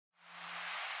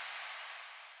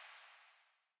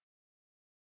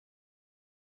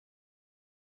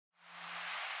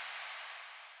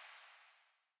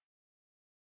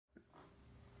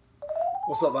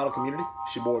What's up, Vinyl community?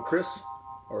 It's your boy Chris,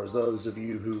 or as those of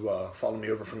you who follow me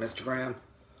over from Instagram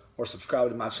or subscribe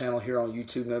to my channel here on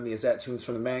YouTube know me as @Tunes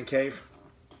from the Man Cave.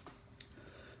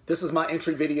 This is my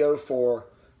entry video for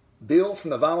Bill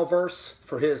from the Vinylverse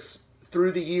for his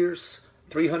Through the Years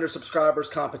 300 subscribers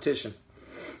competition.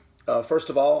 First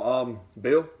of all,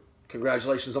 Bill,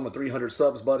 congratulations on the 300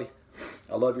 subs, buddy.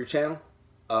 I love your channel.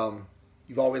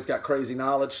 You've always got crazy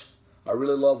knowledge. I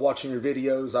really love watching your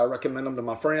videos. I recommend them to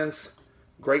my friends.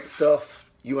 Great stuff.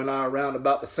 You and I are around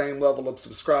about the same level of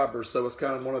subscribers, so it's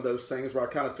kind of one of those things where I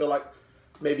kind of feel like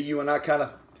maybe you and I kind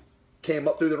of came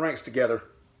up through the ranks together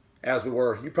as we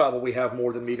were. You probably have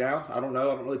more than me now. I don't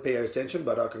know. I don't really pay attention,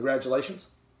 but congratulations.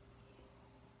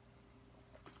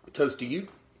 Toast to you.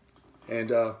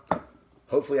 And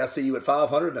hopefully I see you at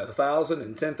 500, and 1,000,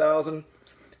 and 10,000.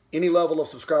 Any level of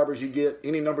subscribers you get,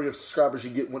 any number of subscribers you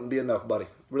get wouldn't be enough, buddy.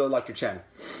 Really like your channel.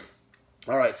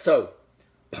 All right, so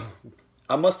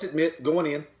I must admit, going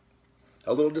in,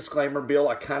 a little disclaimer, Bill,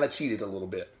 I kind of cheated a little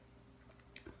bit.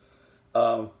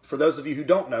 For those of you who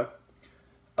don't know,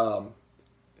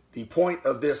 the point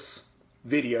of this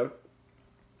video,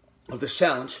 of this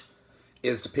challenge,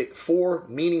 is to pick 4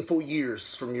 meaningful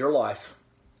years from your life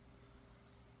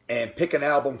and pick an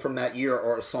album from that year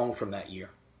or a song from that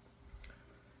year.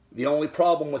 The only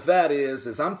problem with that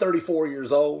is I'm 34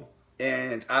 years old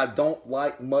and I don't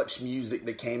like much music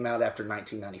that came out after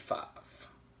 1995.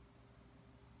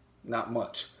 Not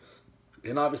much.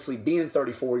 And obviously being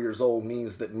 34 years old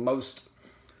means that most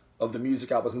of the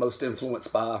music I was most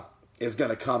influenced by is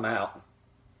going to come out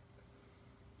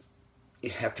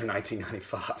after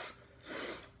 1995.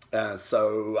 And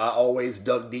so I always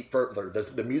dug deep further.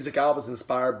 The music I was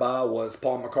inspired by was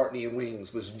Paul McCartney and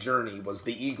Wings, was Journey, was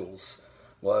the Eagles,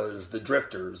 was the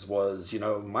Drifters, was, you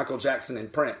know, Michael Jackson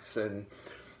and Prince. And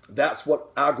that's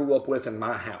what I grew up with in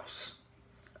my house.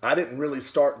 I didn't really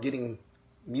start getting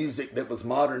music that was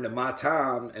modern to my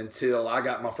time until I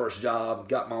got my first job,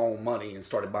 got my own money, and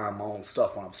started buying my own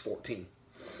stuff when I was 14.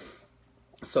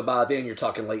 So by then you're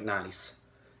talking late 90s.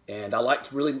 And I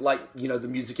really liked, you know, the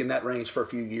music in that range for a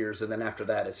few years, and then after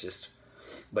that it's just,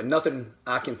 but nothing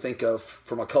I can think of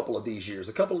from a couple of these years.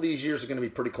 A couple of these years are going to be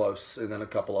pretty close, and then a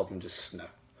couple of them just no.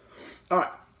 All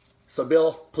right, so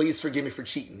Bill, please forgive me for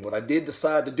cheating. What I did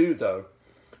decide to do, though,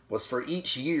 was for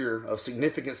each year of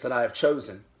significance that I have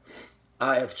chosen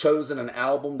an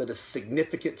album that is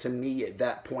significant to me at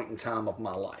that point in time of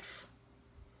my life.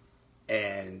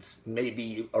 And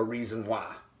maybe a reason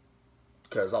why.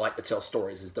 Because I like to tell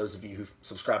stories, as those of you who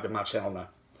subscribe to my channel know.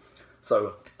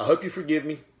 So I hope you forgive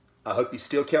me. I hope you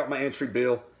still count my entry,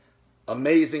 Bill.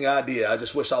 Amazing idea. I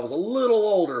just wish I was a little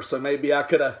older, so maybe I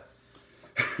could have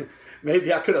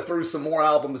maybe I could have threw some more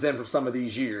albums in from some of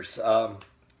these years.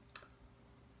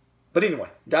 But anyway,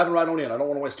 diving right on in. I don't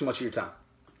want to waste too much of your time.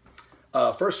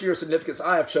 First year of significance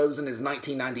I have chosen is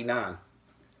 1999.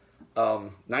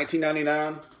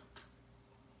 1999,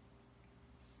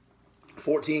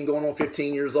 14 going on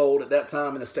 15 years old. At that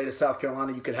time in the state of South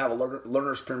Carolina, you could have a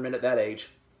learner's permit at that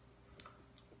age.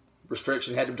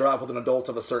 Restriction, had to drive with an adult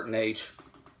of a certain age.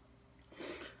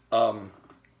 Coming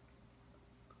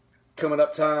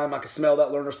up time, I could smell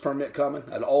that learner's permit coming.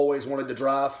 I'd always wanted to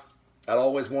drive. I'd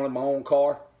always wanted my own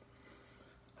car.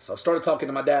 So I started talking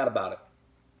to my dad about it.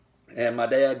 And my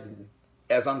dad,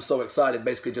 as I'm so excited,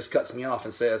 basically just cuts me off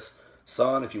and says,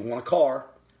 "Son, if you want a car,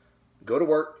 go to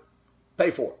work, pay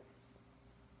for it."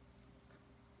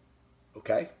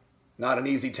 Okay? Not an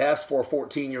easy task for a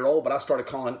 14-year-old, but I started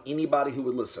calling anybody who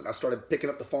would listen. I started picking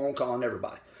up the phone, calling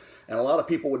everybody. And a lot of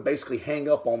people would basically hang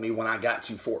up on me when I got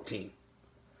to 14.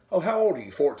 "Oh, how old are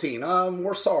you?" 14.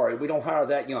 "We're sorry, we don't hire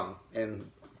that young,"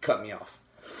 and cut me off.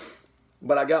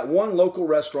 But I got one local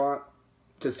restaurant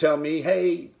to tell me,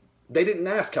 hey, they didn't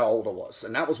ask how old I was.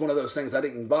 And that was one of those things, I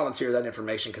didn't volunteer that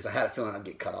information because I had a feeling I'd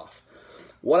get cut off.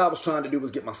 What I was trying to do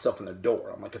was get myself in the door.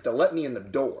 I'm like, if they'll let me in the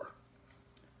door,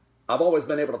 I've always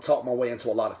been able to talk my way into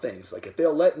a lot of things. Like, if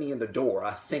they'll let me in the door,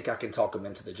 I think I can talk them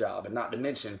into the job. And not to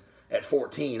mention, at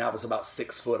 14, I was about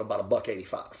 6 foot, about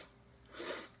 $185.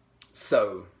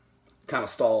 So, kind of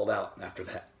stalled out after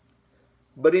that.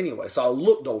 But anyway, so I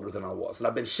looked older than I was. And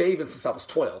I've been shaving since I was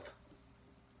 12.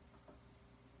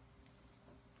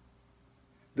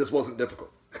 This wasn't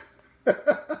difficult.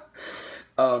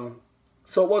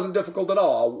 So it wasn't difficult at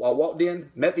all. I walked in,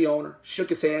 met the owner, shook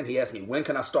his hand. He asked me, "When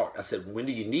can I start?" I said, "When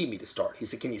do you need me to start?" He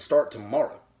said, "Can you start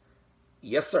tomorrow?"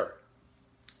 "Yes, sir."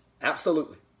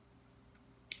 Absolutely.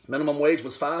 Minimum wage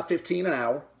was $5.15 an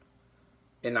hour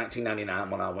in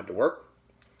 1999 when I went to work.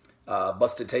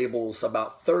 Busted tables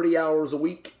about 30 hours a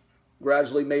week.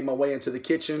 Gradually made my way into the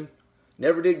kitchen.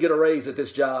 Never did get a raise at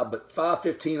this job, but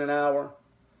 $5.15 an hour.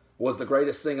 was the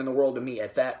greatest thing in the world to me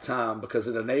at that time because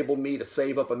it enabled me to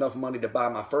save up enough money to buy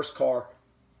my first car,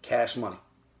 cash money.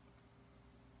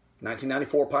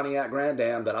 1994 Pontiac Grand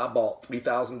Am that I bought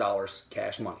 $3,000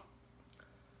 cash money.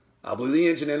 I blew the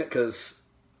engine in it because,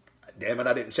 damn it,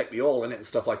 I didn't check the oil in it and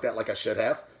stuff like that like I should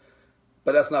have.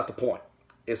 But that's not the point.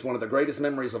 It's one of the greatest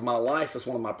memories of my life. It's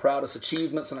one of my proudest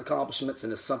achievements and accomplishments,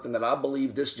 and it's something that I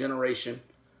believe this generation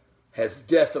has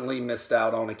definitely missed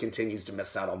out on and continues to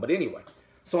miss out on. But anyway,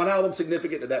 so an album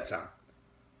significant at that time.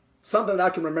 Something that I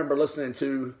can remember listening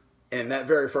to in that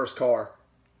very first car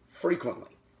frequently.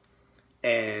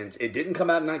 And it didn't come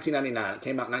out in 1999. It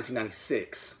came out in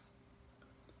 1996.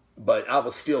 But I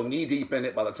was still knee-deep in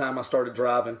it by the time I started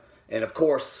driving. And, of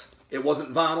course, it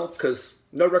wasn't vinyl because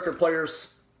no record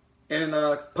players in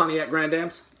Pontiac Grand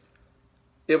Ams.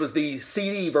 It was the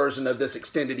CD version of this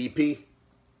extended EP.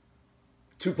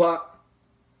 Tupac,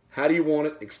 How Do You Want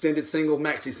It? Extended single,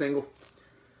 maxi single.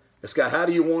 It's got How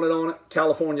Do You Want It on it,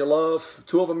 California Love,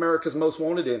 Two of America's Most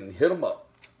Wanted, and Hit 'Em Up.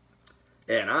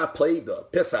 And I played the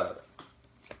piss out of it.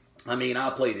 I mean, I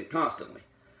played it constantly.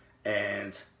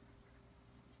 And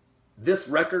this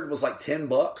record was like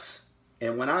 $10.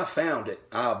 And when I found it,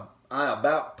 I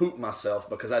about pooped myself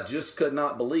because I just could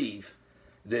not believe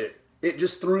that it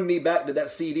just threw me back to that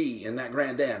CD and that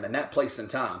Grand Am and that place in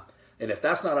time. And if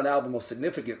that's not an album of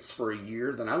significance for a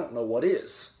year, then I don't know what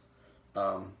is.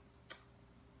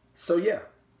 So yeah,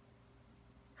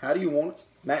 How Do You Want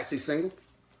It? Maxi single.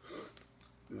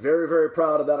 Very, very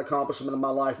proud of that accomplishment of my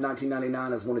life.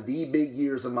 1999 is one of the big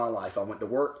years of my life. I went to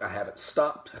work. I haven't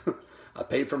stopped. I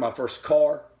paid for my first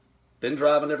car. Been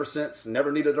driving ever since. Never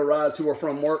needed a ride to or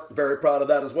from work. Very proud of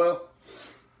that as well.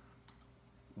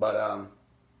 But,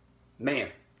 man,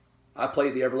 I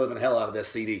played the ever-living hell out of this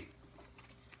CD.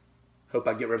 Hope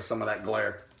I get rid of some of that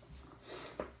glare.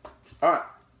 All right.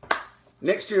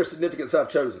 Next year's significance I've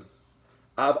chosen.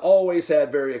 I've always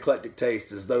had very eclectic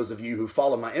tastes, as those of you who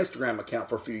follow my Instagram account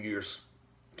for a few years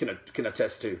can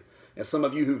attest to. And some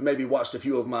of you who've maybe watched a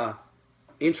few of my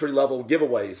entry-level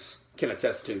giveaways can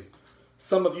attest to.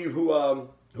 Some of you who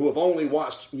have only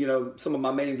watched, some of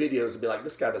my main videos will be like,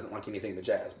 this guy doesn't like anything but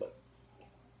jazz, but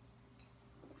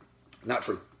not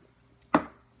true.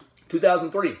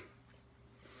 2003.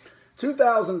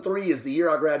 2003 is the year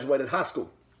I graduated high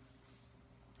school.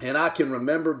 And I can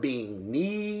remember being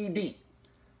knee-deep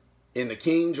in the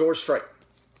King George Strait.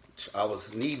 I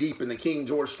was knee-deep in the King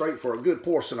George Strait for a good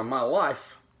portion of my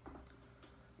life.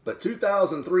 But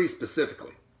 2003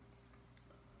 specifically.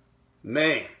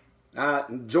 Man,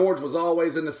 George was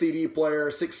always in the CD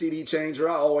player, 6 CD changer.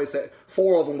 I always had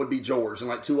 4 of them would be George, and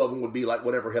like 2 of them would be like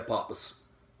whatever hip-hop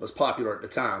was popular at the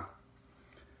time.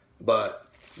 But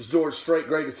this is George Strait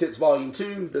Greatest Hits Volume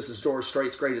 2. This is George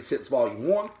Strait's Greatest Hits Volume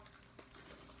 1.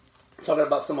 Talking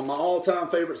about some of my all-time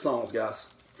favorite songs,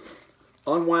 guys.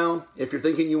 Unwound, If You're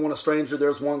Thinking You Want a Stranger,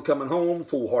 There's One Coming Home,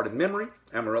 Foolhardy Memory,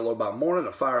 Amarillo by Morning,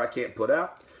 A Fire I Can't Put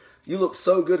Out. You Look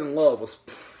So Good in Love was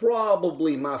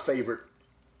probably my favorite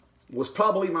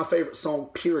song,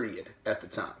 period, at the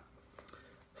time.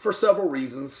 For several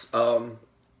reasons.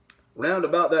 Round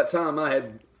about that time, I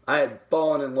had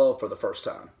fallen in love for the first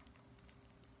time.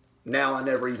 Now I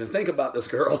never even think about this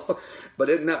girl, but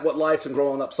isn't that what life and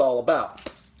growing up's all about?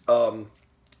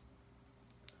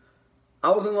 I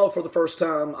was in love for the first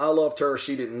time. I loved her.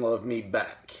 She didn't love me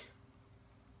back.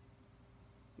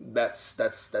 That's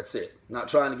it. Not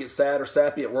trying to get sad or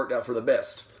sappy. It worked out for the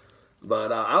best.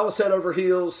 But I was head over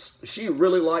heels. She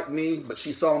really liked me, but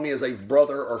she saw me as a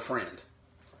brother or friend.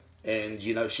 And,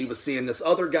 she was seeing this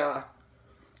other guy.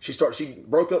 She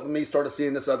broke up with me, started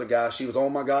seeing this other guy. She was, oh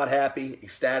my God, happy,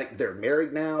 ecstatic. They're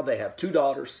married now. They have 2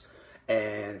 daughters.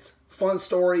 And fun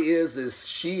story is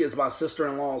she is my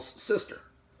sister-in-law's sister.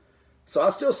 So I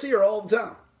still see her all the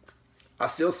time. I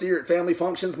still see her at family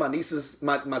functions, my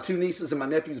 2 nieces and my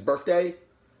nephew's birthday,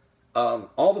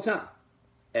 all the time.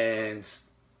 And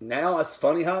now it's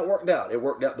funny how it worked out. It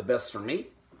worked out the best for me.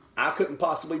 I couldn't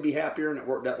possibly be happier, and it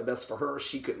worked out the best for her.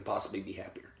 She couldn't possibly be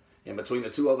happier. And between the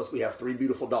 2 of us, we have 3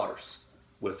 beautiful daughters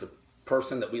with the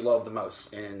person that we love the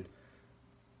most. And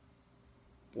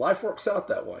life works out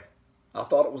that way. I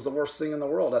thought it was the worst thing in the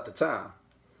world at the time.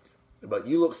 But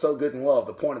You Look So Good in Love,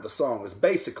 the point of the song is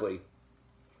basically,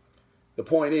 the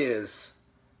point is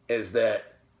that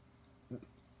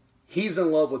he's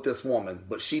in love with this woman,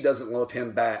 but she doesn't love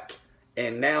him back.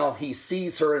 And now he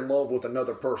sees her in love with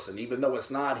another person, even though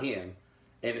it's not him.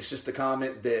 And it's just a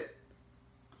comment that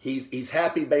he's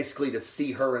happy basically to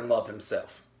see her and love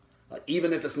himself,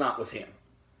 even if it's not with him.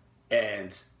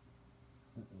 And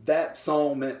that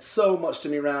song meant so much to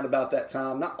me around about that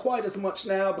time. Not quite as much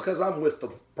now because I'm with the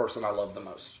person I love the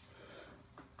most.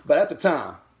 But at the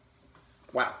time,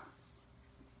 wow.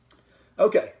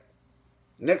 Okay,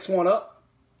 next one up,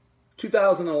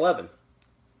 2011.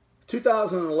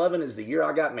 2011 is the year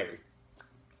I got married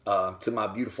to my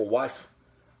beautiful wife.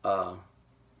 I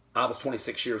was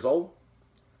 26 years old.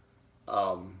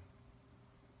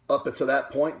 Up until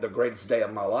that point, the greatest day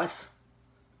of my life.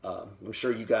 I'm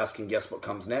sure you guys can guess what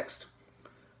comes next.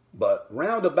 But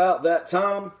round about that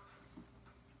time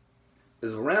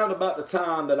is around about the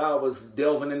time that I was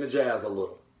delving into jazz a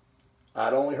little.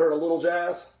 I'd only heard a little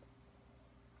jazz,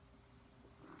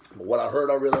 but what I heard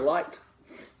I really liked.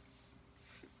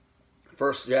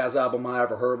 First jazz album I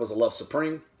ever heard was A Love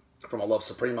Supreme. From A Love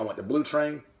Supreme, I went to Blue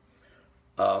Train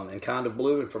and Kind of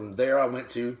Blue. And from there, I went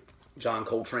to John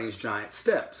Coltrane's Giant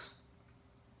Steps.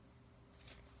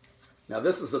 Now,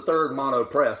 this is the third mono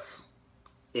press,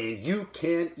 and you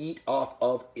can eat off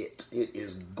of it. It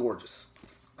is gorgeous.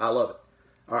 I love it.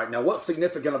 All right, now what's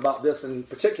significant about this in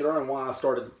particular and why I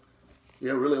started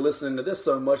really listening to this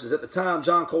so much is at the time,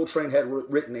 John Coltrane had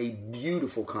written a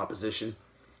beautiful composition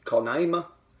called Naima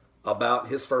about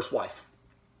his first wife.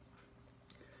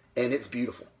 And it's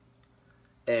beautiful.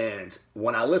 And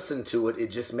when I listened to it,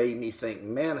 it just made me think,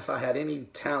 man, if I had any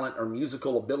talent or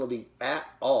musical ability at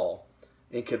all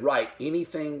and could write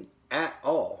anything at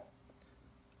all,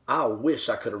 I wish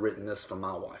I could have written this for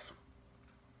my wife.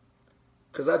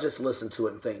 Because I just listen to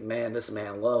it and think, man, this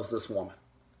man loves this woman.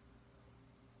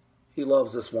 He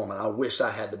loves this woman. I wish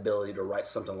I had the ability to write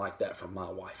something like that for my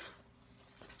wife.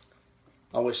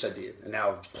 I wish I did. And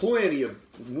now plenty of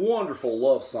wonderful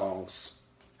love songs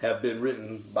have been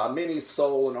written by many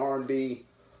soul and R&B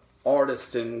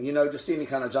artists and, just any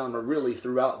kind of genre really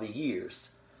throughout the years.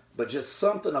 But just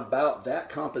something about that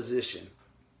composition,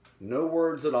 no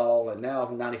words at all, and now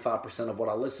 95% of what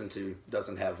I listen to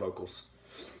doesn't have vocals.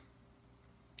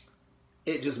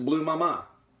 It just blew my mind.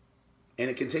 And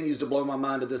it continues to blow my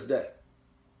mind to this day.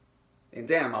 And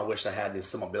damn, I wish I had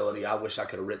some ability. I wish I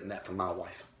could have written that for my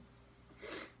wife.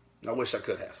 I wish I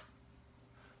could have.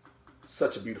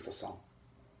 Such a beautiful song.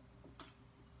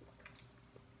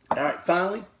 All right,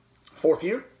 finally, fourth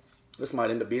year. This might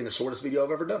end up being the shortest video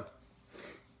I've ever done.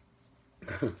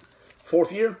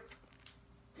 Fourth year,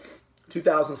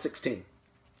 2016.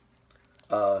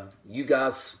 You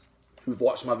guys who've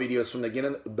watched my videos from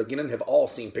the beginning have all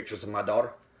seen pictures of my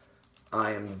daughter.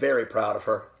 I am very proud of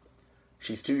her.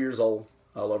 She's 2 years old.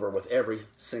 I love her with every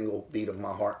single beat of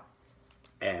my heart.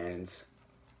 And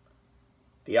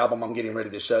the album I'm getting ready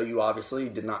to show you, obviously,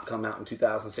 did not come out in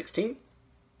 2016.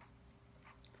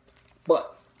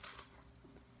 But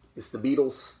it's the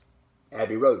Beatles'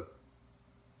 Abbey Road.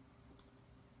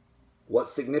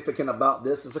 What's significant about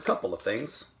this is a couple of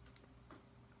things.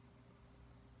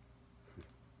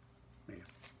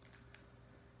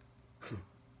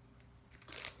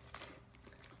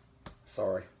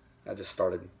 Sorry, I just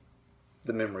started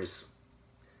the memories.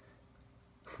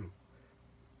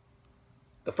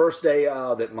 The first day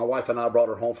that my wife and I brought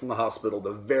her home from the hospital,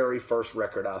 the very first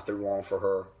record I threw on for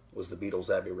her was the Beatles'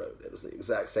 Abbey Road. It was the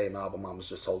exact same album I was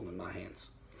just holding in my hands.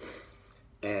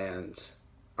 And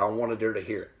I wanted her to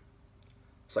hear it.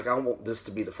 It's like, I want this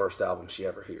to be the first album she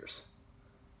ever hears.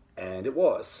 And it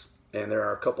was. And there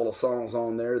are a couple of songs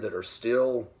on there that are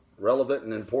still relevant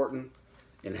and important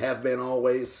and have been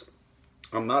always.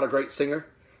 I'm not a great singer.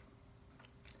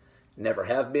 Never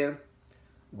have been.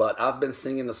 But I've been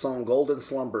singing the song Golden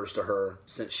Slumbers to her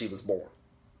since she was born.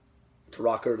 To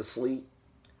rock her to sleep.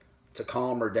 To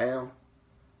calm her down.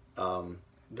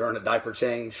 During a diaper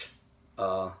change.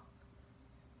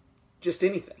 Just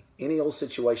anything. Any old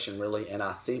situation, really. And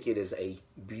I think it is a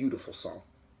beautiful song.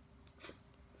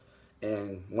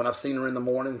 And when I've seen her in the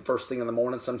morning, first thing in the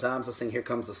morning, sometimes I sing Here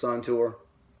Comes the Sun to her.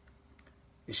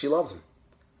 And she loves them.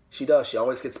 She does. She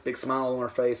always gets a big smile on her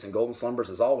face, and Golden Slumbers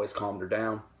has always calmed her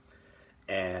down.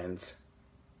 And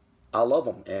I love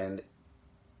them. And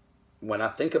when I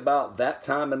think about that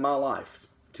time in my life,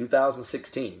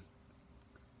 2016,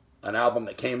 an album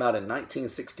that came out in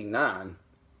 1969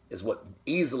 is what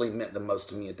easily meant the most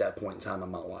to me at that point in time in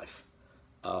my life.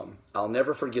 I'll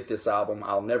never forget this album.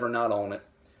 I'll never not own it.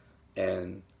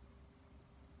 And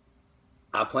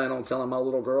I plan on telling my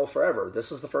little girl forever,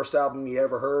 this is the first album you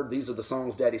ever heard. These are the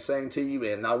songs Daddy sang to you,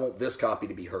 and I want this copy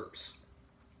to be hers.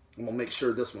 I'm going to make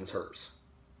sure this one's hers.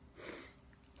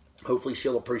 Hopefully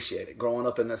she'll appreciate it. Growing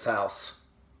up in this house,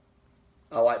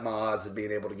 I like my odds of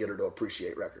being able to get her to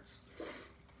appreciate records.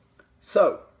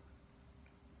 So,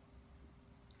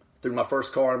 through my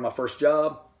first car and my first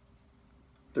job,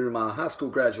 through my high school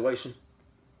graduation,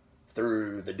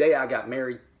 through the day I got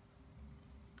married,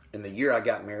 and the year I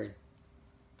got married,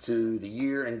 to the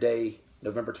year and day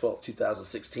November 12th,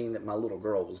 2016, that my little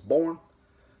girl was born.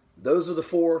 Those are the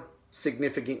 4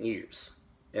 significant years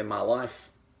in my life.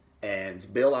 And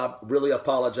Bill, I really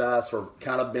apologize for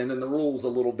kind of bending the rules a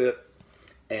little bit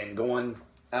and going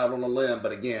out on a limb.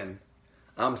 But again,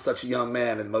 I'm such a young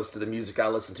man, and most of the music I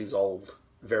listen to is old,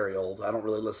 very old. I don't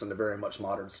really listen to very much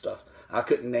modern stuff. I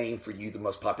couldn't name for you the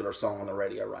most popular song on the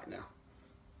radio right now.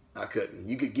 I couldn't.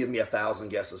 You could give me 1,000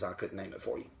 guesses, I couldn't name it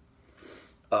for you.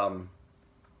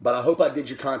 But I hope I did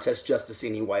your contest justice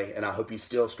anyway, and I hope you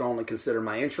still strongly consider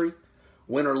my entry.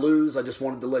 Win or lose, I just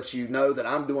wanted to let you know that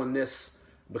I'm doing this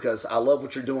because I love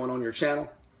what you're doing on your channel.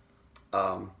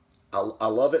 I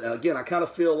love it, and again, I kind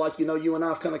of feel like, you know, you and I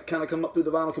have kind of come up through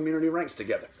the vinyl community ranks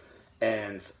together,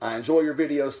 and I enjoy your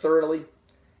videos thoroughly,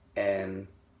 and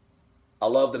I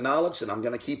love the knowledge, and I'm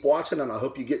going to keep watching, and I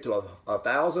hope you get to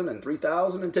 1,000 and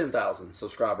 3,000 and 10,000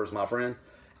 subscribers, my friend.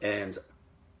 And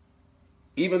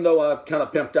even though I kind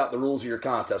of pimped out the rules of your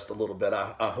contest a little bit,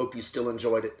 I hope you still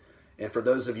enjoyed it. And for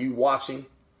those of you watching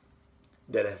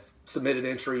that have submitted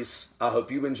entries, I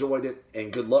hope you enjoyed it,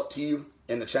 and good luck to you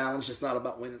in the challenge. It's not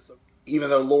about winning. So,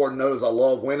 even though Lord knows I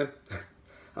love winning,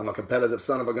 I'm a competitive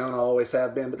son of a gun, I always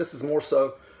have been, but this is more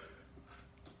so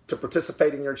to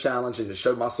participate in your challenge and to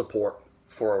show my support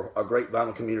for a great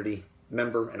vinyl community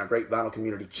member and a great vinyl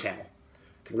community channel.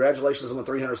 Congratulations on the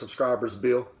 300 subscribers,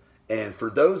 Bill. And for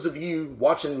those of you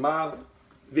watching my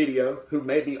video who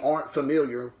maybe aren't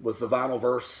familiar with the Vinyl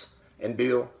Verse and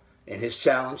Bill and his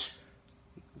challenge,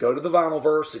 go to the Vinyl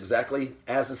Verse exactly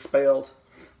as it's spelled.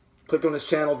 Click on his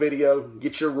channel video,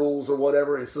 get your rules or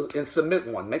whatever, and submit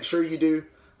one. Make sure you do.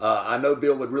 I know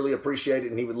Bill would really appreciate it,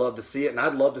 and he would love to see it, and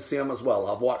I'd love to see him as well.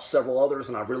 I've watched several others,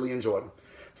 and I've really enjoyed them.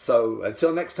 So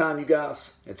until next time, you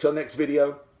guys, until next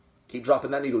video, keep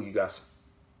dropping that needle, you guys.